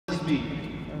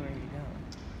seen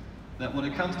that when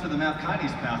it comes to the MAP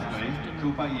kinase pathway,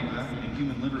 copaiba in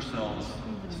human liver cells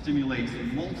stimulates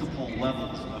multiple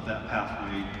levels of that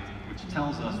pathway, which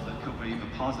tells us that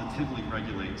copaiba positively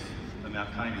regulates the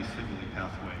MAP kinase signaling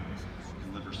pathway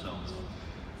in liver cells.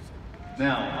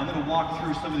 Now, I'm going to walk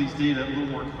through some of these data a little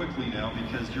more quickly now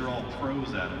because you're all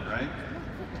pros at it, right?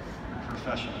 You're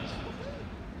professionals.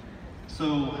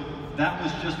 So that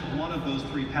was just one of those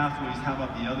three pathways. How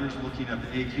about the others? Looking at the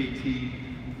AKT,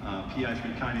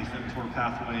 PI3 kinase mTOR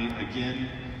pathway, again,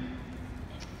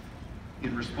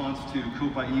 in response to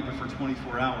copaiba for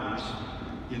 24 hours.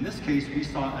 In this case, we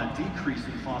saw a decrease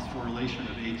in phosphorylation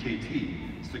of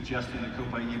AKT, suggesting that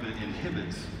copaiba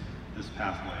inhibits this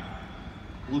pathway.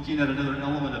 Looking at another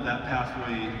element of that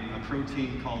pathway, a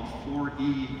protein called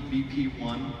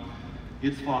 4E-BP1,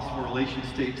 its phosphorylation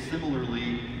state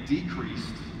similarly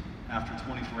decreased after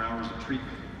 24 hours of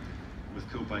treatment with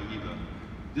copaiba.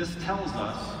 This tells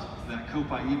us that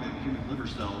copaiba in human liver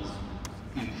cells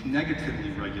negatively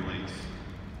regulates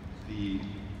the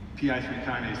PI3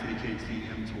 kinase AKT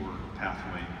mTOR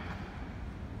pathway.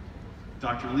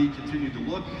 Dr. Lee continued to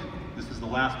look. This is the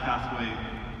last pathway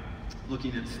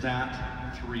looking at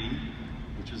STAT3,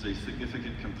 which is a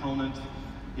significant component.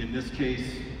 In this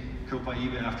case,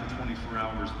 copaiba after 24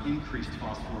 hours increased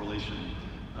phosphorylation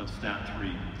of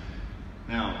STAT3.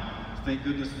 Now, thank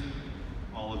goodness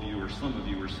all of you, or some of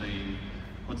you, are saying,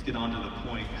 let's get on to the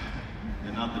point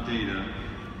and not the data,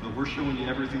 but we're showing you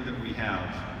everything that we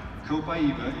have.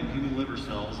 Copaiba in human liver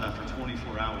cells after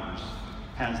 24 hours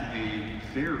has a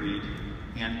varied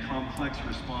and complex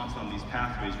response on these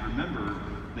pathways. Remember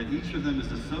that each of them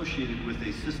is associated with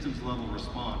a systems level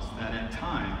response that at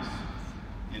times,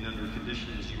 and under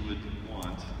conditions you would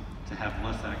want to have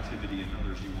less activity and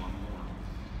others you want more.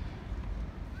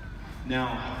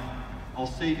 Now, I'll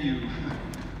save you,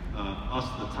 us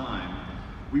the time.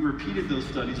 We repeated those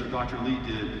studies, or Dr. Lee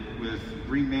did, with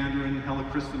green mandarin,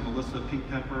 helichrysum, melissa, pink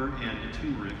pepper, and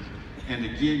turmeric. And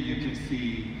again, you can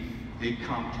see a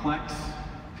complex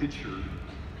picture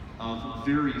of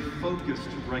very focused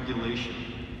regulation,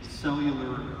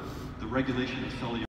 the regulation of cellular